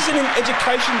 This is an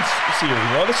education series,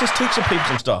 right? Let's just teach some people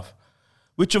some stuff.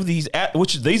 Which of these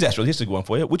astronauts? Here's a good one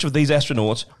for you. Which of these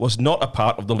astronauts was not a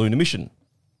part of the lunar mission?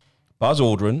 Buzz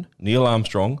Aldrin, Neil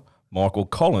Armstrong, Michael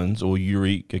Collins, or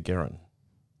Yuri Gagarin?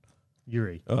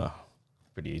 Yuri. Oh,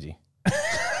 pretty easy.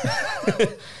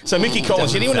 So Mickey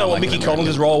Collins. Did anyone know what Mickey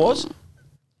Collins' role was?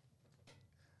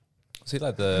 Was he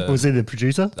like the Was he the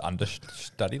producer?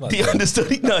 understudy? Like The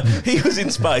understudy? No, he was in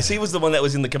space. He was the one that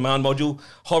was in the command module,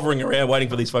 hovering around, waiting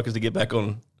for these fuckers to get back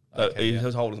on. He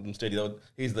was holding them steady.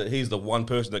 He's the one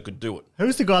person that could do it.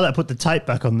 Who's the guy that put the tape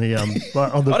back on the on the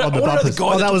I wanna know bumpers? the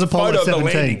guy That was took the Apollo photo of the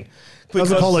 17. landing. That was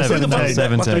Because Apollo who the fuck 17. is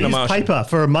that? Must have They been a used Martian. paper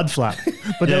for a mud flap,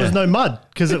 but there was no mud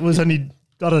because it was only,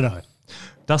 I don't know,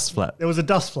 Dust flap. there was a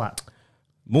dust flap.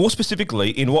 More specifically,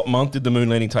 in what month did the moon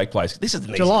landing take place? This is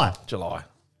the July. July.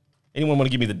 Anyone want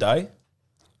to give me the day?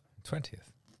 20th.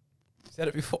 Said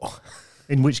it before.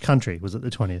 In which country? Was it the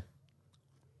 20th?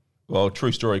 Well,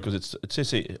 true story, because it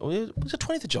says here, it was the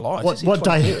 20th of July. It says here What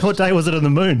day? 20th. What day was it on the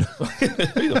moon?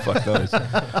 Who the fuck knows?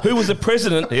 Who was the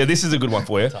president? Yeah, this is a good one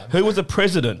for you. Who was the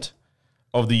president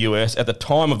of the US at the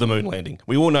time of the moon landing?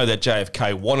 We all know that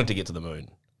JFK wanted to get to the moon.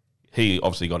 He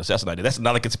obviously got assassinated. That's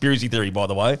another conspiracy theory, by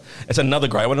the way. It's another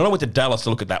great one. And I went to Dallas to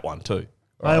look at that one too.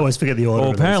 I always forget the order. Well,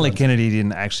 of these apparently ones. Kennedy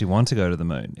didn't actually want to go to the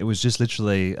moon. It was just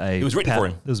literally It was written for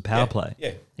him. It was a power Yeah, play.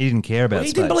 yeah. He didn't care about He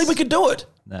space. didn't believe we could do it.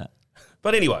 Nah.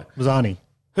 But anyway, It was Arnie.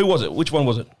 who was it? Which one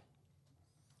was it?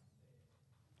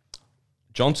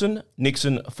 Johnson,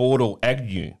 Nixon, Ford, or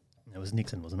Agnew? It was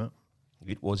Nixon, wasn't it?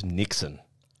 It was Nixon.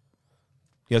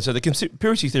 Yeah, so the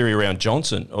conspiracy theory around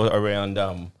Johnson, or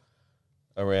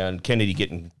around Kennedy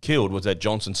getting killed, was that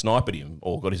Johnson sniped him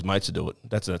or got his mates to do it.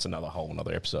 That's another whole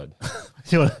another episode.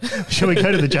 Shall we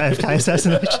go to the JFK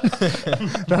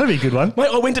assassination? That'd be a good one. Mate,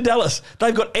 I went to Dallas.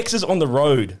 They've got X's on the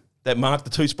road that mark the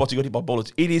two spots he got hit by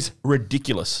bullets. It is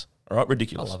ridiculous. All right, I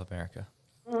ridiculous. love America.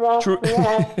 True, True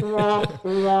or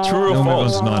Film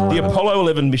false? was 9/11. The Apollo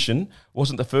 11 mission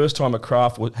wasn't the first time a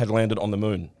craft had landed on the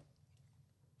moon.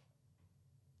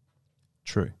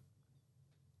 True.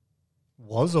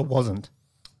 Was or wasn't?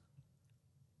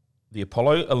 the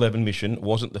Apollo 11 mission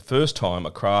wasn't the first time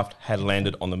a craft had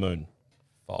landed on the moon.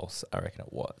 False. I reckon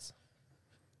it was.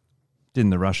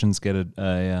 Didn't the Russians get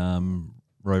a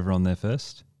rover on there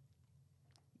first?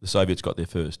 The Soviets got there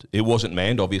first. It wasn't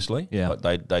manned, obviously, Yeah.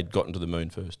 but they'd gotten to the moon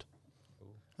first.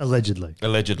 Allegedly.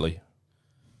 Allegedly.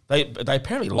 They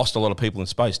apparently lost a lot of people in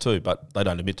space too, but they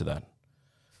don't admit to that.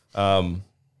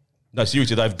 No,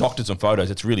 seriously, they've doctored some photos.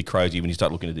 It's really crazy when you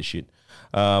start looking at this shit.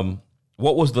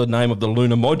 What was the name of the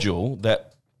lunar module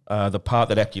that the part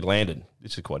that actually landed?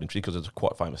 This is quite interesting because it's a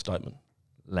quite famous statement.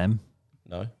 Lem?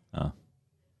 No? Oh.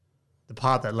 The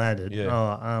part that landed. Yeah.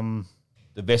 Oh,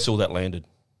 The vessel that landed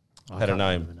I had a can't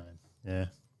name. remember the name.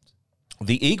 Yeah.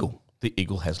 The Eagle. The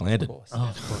Eagle has landed. Oh,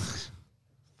 of course.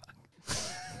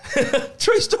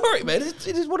 True story, man. It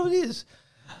is what it is.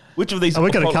 Which of these... Are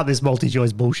we going to cut this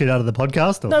multi-choice bullshit out of the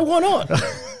podcast? Or? No, why not?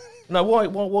 No, why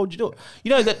would you do it?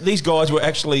 You know that these guys were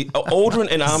actually... Aldrin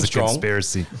and This is a Armstrong...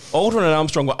 conspiracy. Aldrin and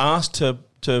Armstrong were asked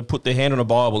to put their hand on a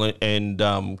Bible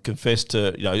and confess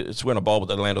to, swear on a Bible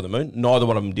that they land on the moon. Neither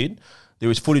one of them did. There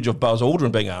was footage of Buzz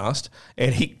Aldrin being asked,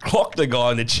 and he clocked the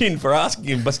guy in the chin for asking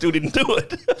him, but still didn't do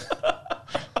it.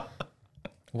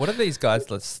 What are these guys?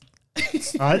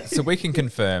 So we can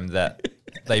confirm that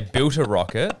they built a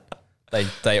rocket.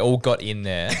 They all got in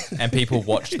there, and people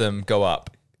watched them go up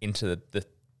into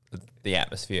the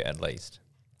atmosphere. At least,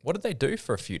 what did they do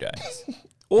for a few days?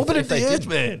 Orbited If they the Earth, didn't,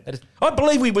 man. that is- I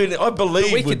believe we win. I believe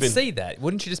we we've could been. see that.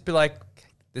 Wouldn't you just be like,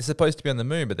 they're supposed to be on the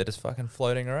moon, but they're just fucking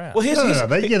floating around? Well, No,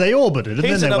 they orbited and then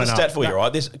Here's they another went stat up. for you,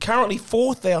 right? There's currently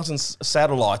 4,000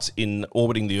 satellites in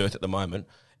orbiting the Earth at the moment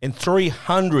and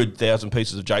 300,000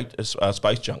 pieces of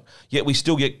space junk. Yet we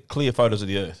still get clear photos of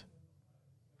the Earth.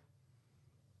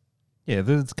 Yeah,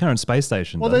 the current space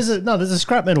station. Well, does. there's a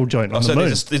scrap metal joint on So the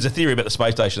moon. there's a theory about the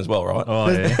space station as well, right? Oh,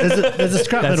 yeah. There's a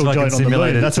scrap That's metal fucking joint on the moon.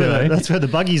 simulated That's too, where eh? that's where the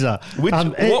buggies are. What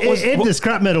The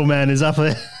scrap metal man is up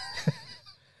there.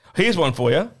 Here's one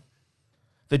for you.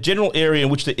 The general area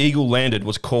in which the Eagle landed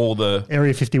was called the...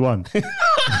 Area 51.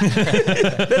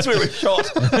 That's where it was shot.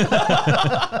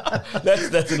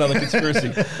 That's another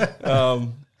conspiracy.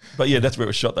 But yeah, that's where it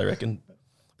was shot, they reckon.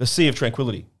 The Sea of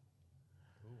Tranquility.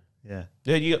 Yeah.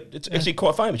 Yeah, it's actually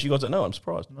quite famous. You guys don't know. I'm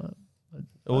surprised.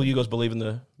 All you guys believe in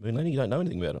the moon landing. You don't know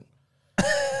anything about it.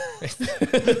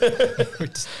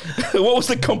 What was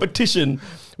the competition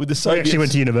with the I Soviets? actually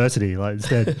went to university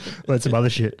instead. Learned some other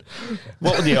shit.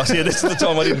 What was this is the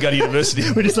time I didn't go to university.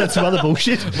 We just learned some other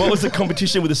bullshit. What was the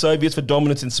competition with the Soviets for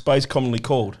dominance in space commonly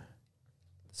called?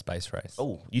 Space race.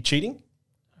 Oh, you cheating?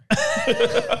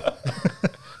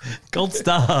 Gold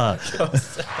star. All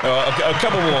right, a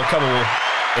couple more,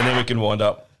 and then we can wind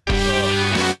up. Do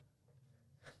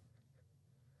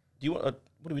you want?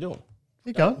 What are we doing?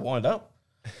 You go. Wind up.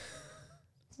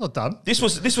 It's not done. This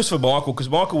was for Michael because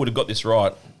Michael would have got this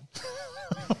right.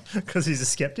 Because he's a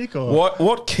skeptic, or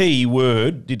What key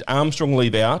word did Armstrong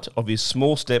leave out of his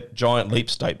small step, giant leap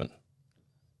statement?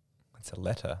 It's a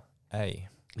letter A.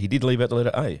 He did leave out the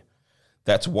letter A.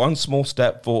 That's one small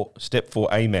step for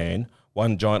a man,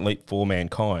 one giant leap for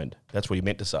mankind. That's what he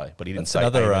meant to say, but he didn't That's say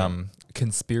another a man.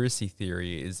 conspiracy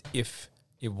theory is if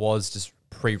it was just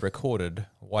pre-recorded,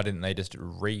 why didn't they just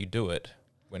redo it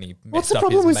when he what's messed the up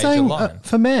problem his with major saying line?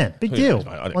 for man? Big Who deal. knows,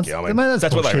 mate? I don't Once- care. I I mean, mean, that's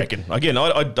what they bullshit. reckon. Again,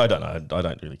 I don't know. I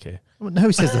don't really care.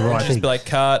 Who says the right Just thing? be like,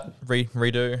 cut,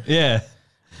 redo. Yeah.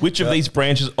 Which of these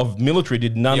branches of military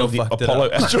did none You of the fucked it Apollo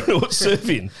up. astronauts serve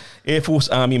in? Air Force,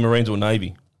 Army, Marines, or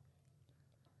Navy?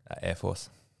 Air Force.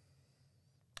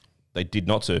 They did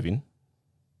not serve in.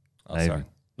 Oh, Navy. sorry.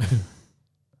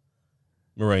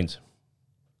 Marines.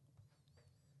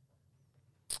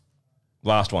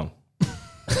 Last one.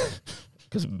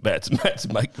 Because Matt's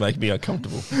make me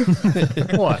uncomfortable.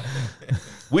 What?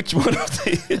 Which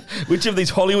of these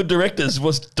Hollywood directors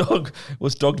was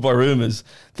dogged by rumors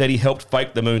that he helped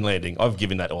fake the moon landing? I've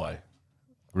given that away.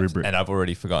 Rubric. And I've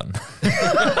already forgotten.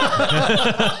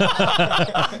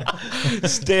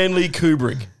 Stanley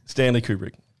Kubrick.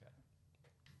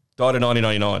 Died in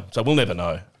 1999, so we'll never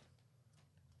know.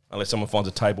 Unless someone finds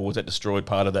a tape or was that destroyed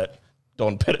part of that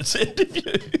Don Pettis interview.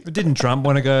 But didn't Trump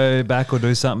want to go back or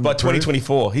do something? By to prove?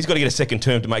 2024, he's got to get a second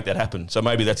term to make that happen. So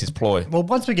maybe that's his ploy. Well,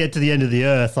 once we get to the end of the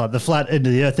Earth, like the flat end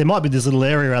of the Earth, there might be this little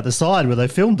area out the side where they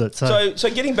filmed it. So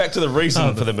getting back to the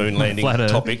reason for the moon landing flat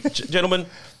Earth. topic, gentlemen,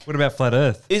 What about flat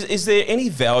Earth? is there any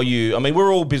value? I mean,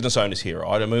 we're all business owners here,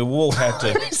 right? I mean, we all have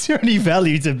to. is there any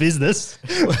value to business?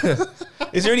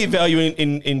 Is there any value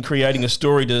in creating a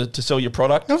story to sell your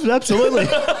product? Absolutely.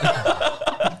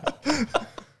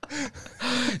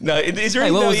 No, is there Hey,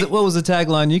 any what value? was the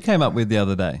tagline you came up with the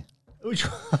other day? Which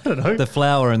one? I don't know. The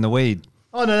flower and the weed.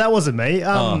 Oh, no, that wasn't me.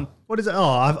 What What is it?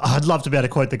 Oh, I'd love to be able to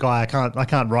quote the guy. I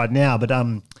can't right now, but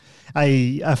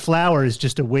a flower is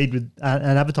just a weed with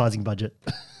an advertising budget.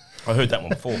 I heard that one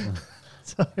before.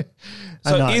 So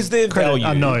So is there value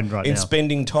unknown in now.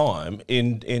 spending time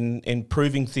in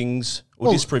proving things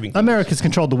or disproving things? America's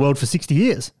controlled the world for 60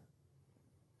 years.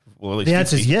 Well, at least The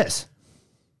answer is 50. yes.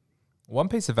 One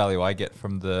piece of value I get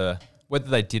from whether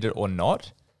they did it or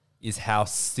not is how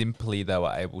simply they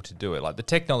were able to do it. Like the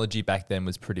technology back then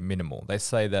was pretty minimal. They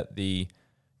say that the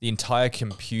entire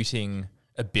computing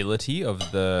ability of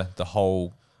the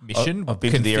whole mission. I've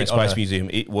been to the Air and Space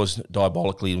Museum. It was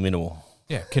diabolically minimal.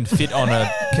 Yeah, can fit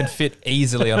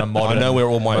easily on a modern. I know where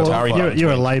all my Atari buttons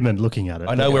You're a went. layman looking at it.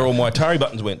 I know where all my Atari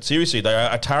buttons went. Seriously, they are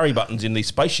Atari buttons in these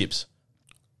spaceships.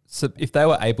 So if they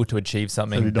were able to achieve So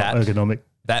something they're not ergonomic.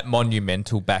 that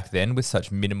monumental back then with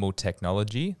such minimal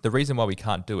technology, the reason why we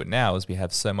can't do it now is we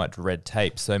have so much red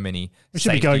tape, so many We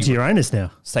should be going to Uranus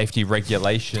now. safety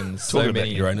regulations, Talking so about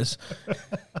many. Uranus.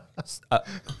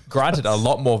 Granted, a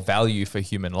lot more value for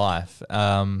human life,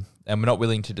 and we're not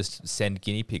willing to just send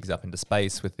guinea pigs up into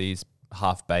space with these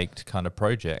half-baked kind of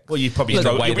projects. Well, you'd probably The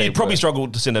struggle. way they You'd probably work. struggle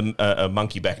to send a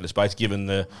monkey back into space, given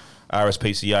the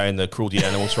RSPCA and the cruelty to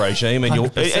animals regime. And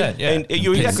 100%, yeah. and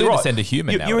you're It's exactly soon to right. send a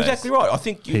human You're nowadays. exactly right. I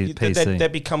think PC.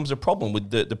 that becomes a problem with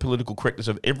the political correctness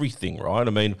of everything, right?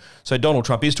 I mean, so Donald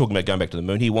Trump is talking about going back to the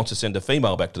moon. He wants to send a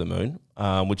female back to the moon,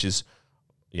 which is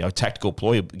a tactical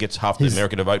ploy. It gets half the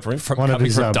America to vote for him. One of Coming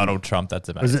his, from Donald Trump, that's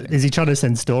amazing. Is he trying to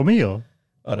send Stormy or?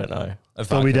 I don't know.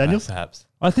 Stormy Daniels? perhaps.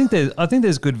 I think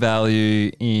there's good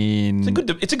value in.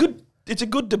 It's a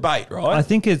good debate, right? I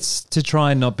think it's to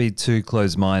try and not be too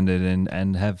close-minded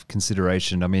and have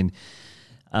consideration. I mean,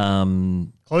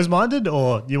 Close-minded,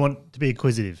 or you want to be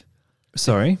inquisitive?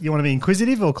 sorry. You want to be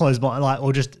inquisitive or closed-minded,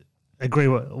 or just agree?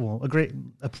 Agree.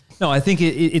 No, I think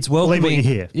it's welcoming. Believe what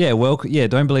you hear. Yeah, yeah.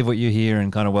 Don't believe what you hear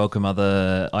and kind of welcome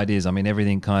other ideas. I mean,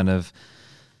 everything kind of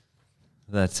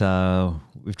that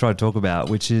we've tried to talk about,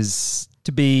 which is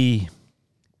to be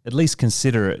at least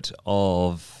considerate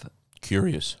of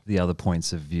Curious. the other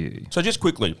points of view. So just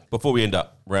quickly, before we end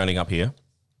up rounding up here,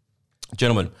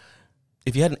 gentlemen,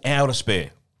 if you had an hour to spare,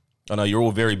 I know you're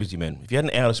all very busy men. If you had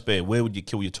an hour to spare, where would you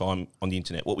kill your time on the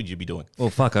internet? What would you be doing?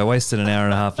 Well, fuck, I wasted an hour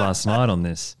and a half last night on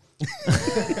this,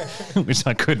 which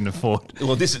I couldn't afford.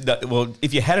 Well,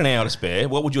 if you had an hour to spare,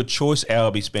 what would your choice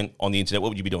hour be spent on the internet? What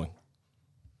would you be doing?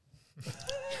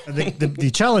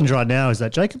 The challenge right now is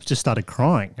that Jacob's just started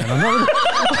crying, and I'm not.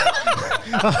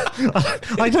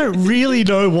 I don't really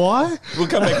know why. We'll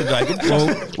come back to Jacob.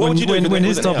 What would you do when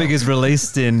his with an topic hour? is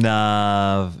released in,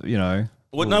 What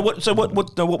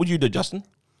would you do, Justin?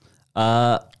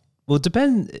 well, it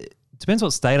depends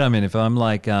what state I'm in. If I'm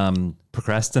like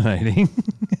procrastinating,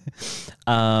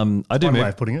 I do One way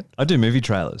of putting it. I do movie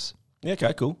trailers. Yeah,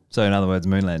 okay, cool. So in other words,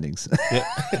 moon landings.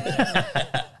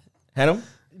 Hannah?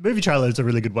 Movie trailers are a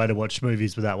really good way to watch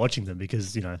movies without watching them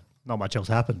because, not much else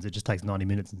happens. It just takes 90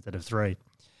 minutes instead of 3.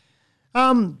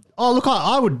 Look,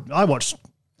 I will watch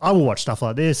stuff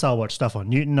like this. I'll watch stuff on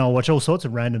Newton. I'll watch all sorts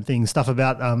of random things, stuff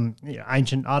about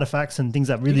ancient artifacts and things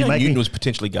that really make Newton me. was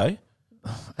potentially gay.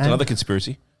 It's another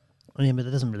conspiracy. Yeah, but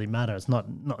it doesn't really matter. It's not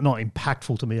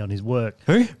impactful to me on his work.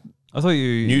 Who? I thought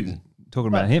you Newton. talking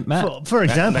about him, Matt. For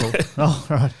example. Oh,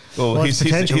 right. Well, it's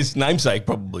potential. his namesake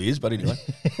probably is, but anyway.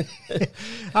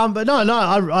 But no,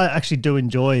 I actually do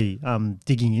enjoy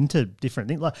digging into different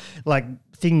things, like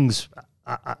things.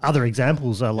 Other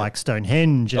examples are like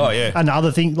Stonehenge and, and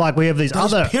other things. Like we have these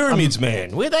Those other pyramids,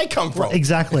 man. Where'd they come from?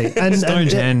 Exactly, and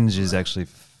Stonehenge is actually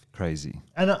crazy.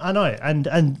 And I know,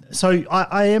 and so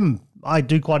I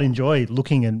do quite enjoy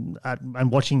looking and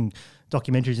watching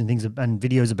documentaries and things and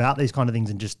videos about these kind of things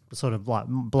and just sort of like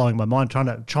blowing my mind,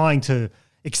 trying to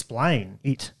explain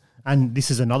it. And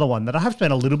this is another one that I have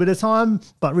spent a little bit of time,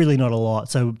 but really not a lot.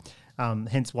 So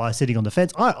hence why sitting on the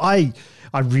fence. I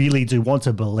really do want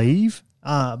to believe,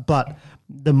 but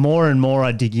the more and more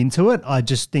I dig into it, I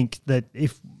just think that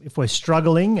if we're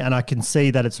struggling, and I can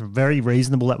see that it's very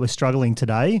reasonable that we're struggling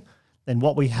today, then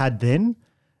what we had then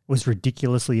was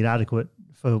ridiculously inadequate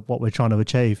for what we're trying to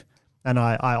achieve. And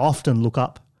I often look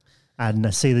up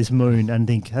and see this moon and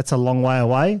think that's a long way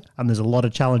away, and there's a lot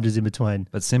of challenges in between.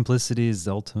 But simplicity is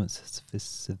the ultimate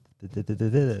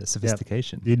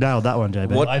sophistication. You nailed that one,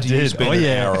 JB. What do you spend an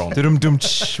hour on?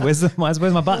 Where's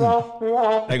my button?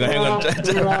 Hang on.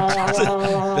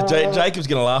 Jacob's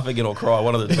going to laugh again or cry,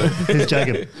 one of the two. Who's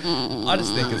Jacob? I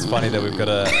just think it's funny that we've got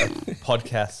a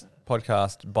podcast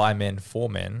by men for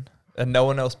men, and no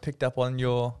one else picked up on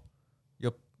your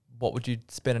what would you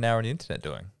spend an hour on the internet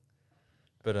doing?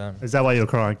 But Is that why you're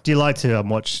crying? Do you like to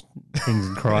watch things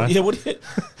and cry? Yeah, what?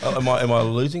 Am I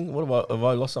losing? What have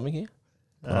I lost something here?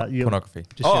 pornography.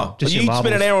 You spent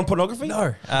an hour on pornography?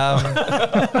 No.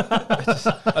 I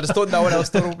just thought no one else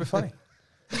thought it would be funny.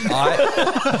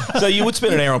 So you would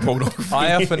spend an hour on pornography?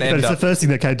 I often But end it's the up. first thing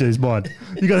that came to his mind.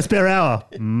 You got a spare hour?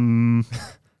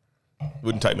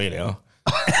 Wouldn't take me an hour.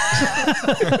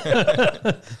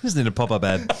 Just need a pop-up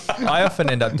ad. I often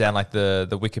end up down like the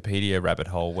Wikipedia rabbit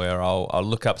hole where I'll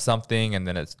look up something and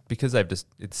then it's because it's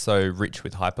so rich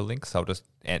with hyperlinks.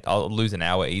 I'll lose an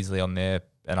hour easily on there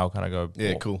and I'll kind of go,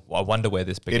 Yeah, cool. I wonder where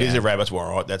this began. It is a rabbit's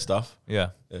warren, right? That stuff. Yeah.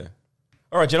 Yeah.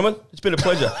 All right, gentlemen. It's been a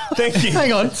pleasure. Thank you.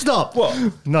 Hang on, stop. What?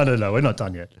 No, we're not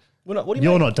done yet. What do you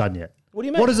You're mean? not done yet. What do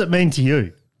you mean? What does it mean to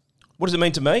you? What does it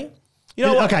mean to me? You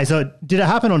know what? Okay, so did it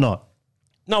happen or not?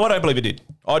 No, I don't believe it did.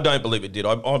 I don't believe it did.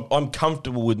 I'm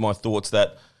comfortable with my thoughts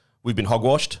that we've been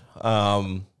hogwashed.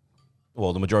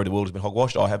 Well, the majority of the world has been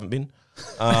hogwashed. I haven't been.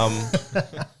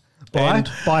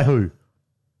 By who?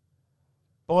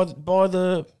 By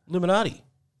the Illuminati.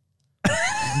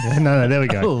 No, there we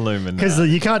go. Illuminati. Because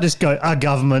you can't just go a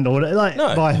government or like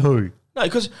No. by who? No,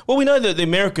 because we know that the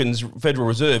Americans' Federal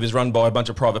Reserve is run by a bunch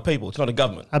of private people. It's not a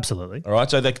government. Absolutely. All right,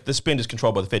 so the spend is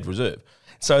controlled by the Federal Reserve.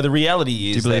 So the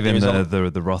reality is, Do you believe in that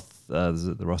the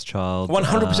Rothschild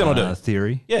 100% I do.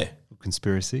 theory? yeah,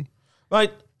 Conspiracy?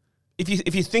 mate.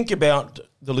 If you think about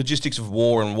the logistics of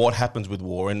war and what happens with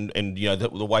war, and you know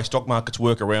the way stock markets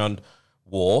work around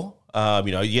war,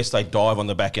 yes, they dive on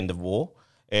the back end of war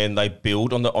and they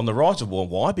build on the rise of war.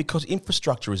 Why? Because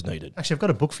infrastructure is needed. Actually, I've got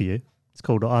a book for you. It's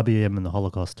called IBM and the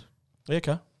Holocaust. Yeah,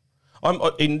 okay.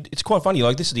 It's quite funny.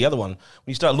 Like, this is the other one. When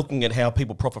you start looking at how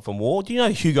people profit from war, do you know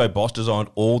Hugo Boss designed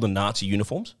all the Nazi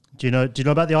uniforms? Do you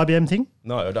know about the IBM thing?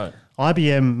 No, I don't.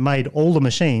 IBM made all the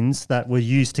machines that were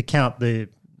used to count the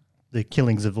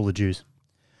killings of all the Jews.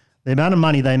 The amount of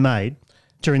money they made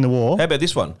during the war. How about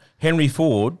this one? Henry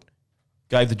Ford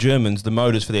gave the Germans the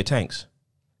motors for their tanks.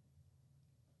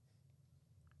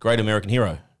 Great American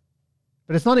hero.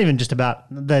 But it's not even just about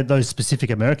those specific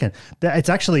American. It's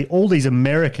actually all these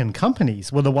American companies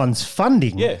were the ones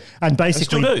funding. Yeah. And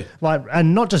basically, They still do.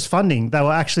 and not just funding, they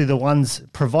were actually the ones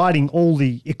providing all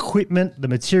the equipment, the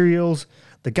materials,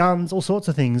 the guns, all sorts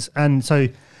of things. And so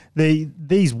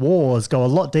these wars go a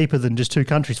lot deeper than just two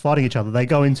countries fighting each other. They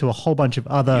go into a whole bunch of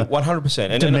other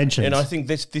 100%. dimensions. And I think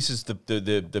this is the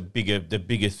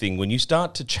bigger thing. When you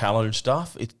start to challenge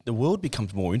stuff, the world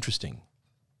becomes more interesting.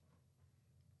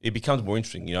 It becomes more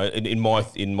interesting, in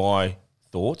my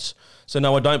thoughts. So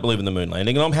no, I don't believe in the moon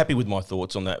landing, and I'm happy with my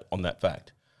thoughts on that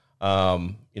fact.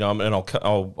 And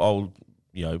I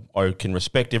can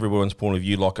respect everyone's point of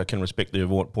view, like I can respect their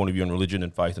point of view on religion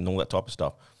and faith and all that type of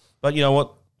stuff. But you know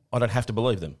what? I don't have to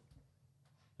believe them,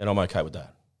 and I'm okay with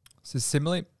that. So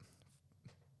similarly,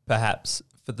 perhaps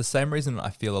for the same reason,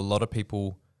 I feel a lot of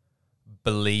people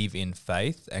believe in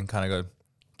faith and kind of go,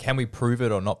 can we prove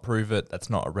it or not prove it? That's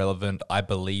not irrelevant. I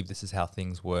believe this is how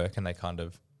things work, and they kind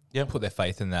of put their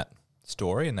faith in that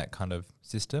story and that kind of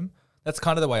system. That's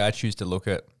kind of the way I choose to look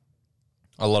at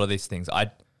a lot of these things. I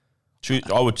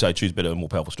would say choose better and more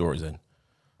powerful stories then.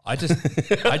 I just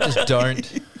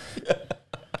don't.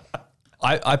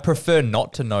 I prefer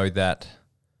not to know that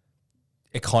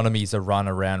economies are run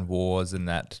around wars and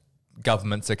that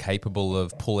governments are capable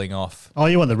of pulling off Oh,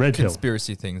 you want the red pill?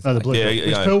 conspiracy things. Oh, the blue pill.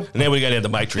 Which pill? And now we go down the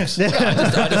Matrix. Do I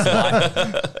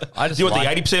just you want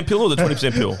like, the 80% pill or the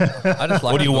 20% pill? I just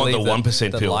like Or do you to want the believe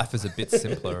 1% that pill? life is a bit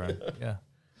simpler. And, yeah.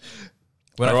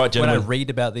 When All right, when I gentlemen. read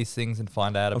about these things and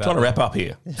find out I'm about trying to them- wrap up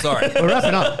here. Sorry. We're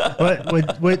wrapping up.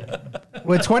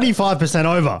 We're 25%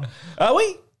 over. Are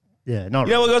we? Yeah, not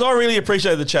You know what, guys, I really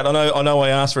appreciate the chat. I know I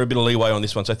asked for a bit of leeway on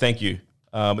this one, so thank you.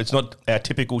 It's not our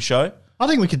typical show. I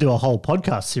think we could do a whole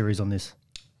podcast series on this.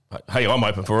 Hey, I'm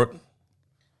open for it.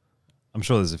 I'm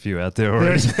sure there's a few out there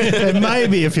already. There may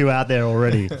be a few out there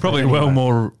already. Probably well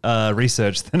more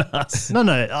research than us. No,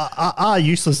 our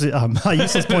useless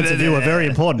points of view are very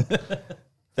important.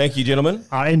 Thank you, gentlemen.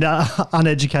 And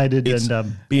uneducated It's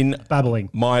and been babbling.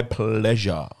 my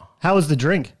pleasure. How was the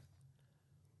drink?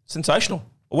 Sensational.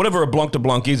 Whatever a blanc de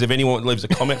blanc is, if anyone leaves a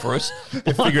comment for us, we'll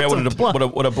figure out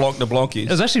what a blanc de blanc is.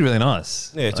 It was actually really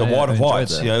nice. Yeah, it's a white of enjoyed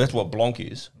whites. that. Yeah, that's what blanc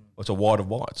is. It's a white of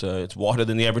white. So it's whiter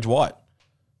than the average white.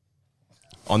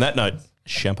 On that note,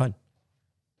 champagne.